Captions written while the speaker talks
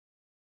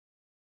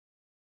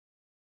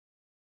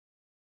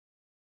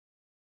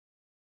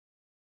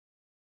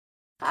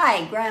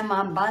Hi,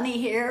 Grandma Bunny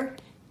here,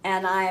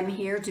 and I am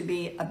here to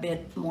be a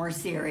bit more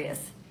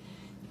serious.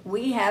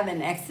 We have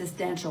an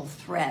existential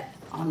threat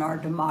on our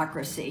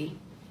democracy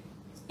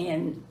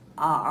in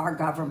our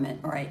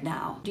government right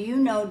now. Do you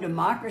know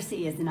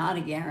democracy is not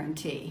a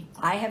guarantee?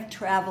 I have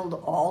traveled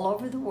all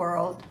over the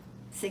world,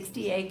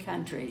 68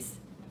 countries,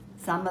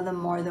 some of them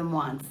more than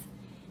once,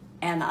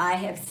 and I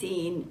have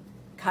seen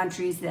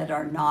countries that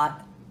are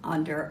not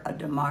under a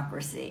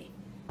democracy,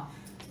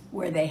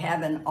 where they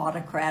have an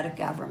autocratic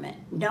government.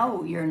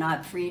 No, you're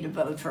not free to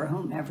vote for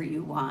whomever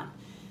you want.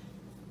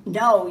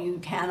 No, you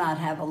cannot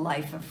have a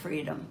life of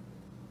freedom.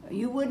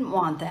 You wouldn't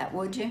want that,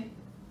 would you?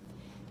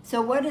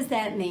 So what does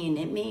that mean?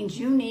 It means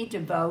you need to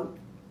vote,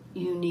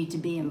 you need to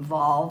be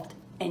involved,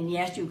 and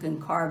yes, you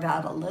can carve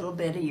out a little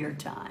bit of your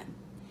time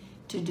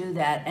to do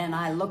that. And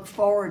I look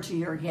forward to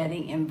your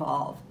getting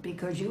involved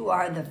because you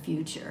are the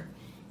future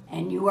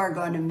and you are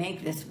going to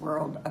make this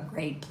world a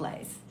great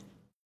place.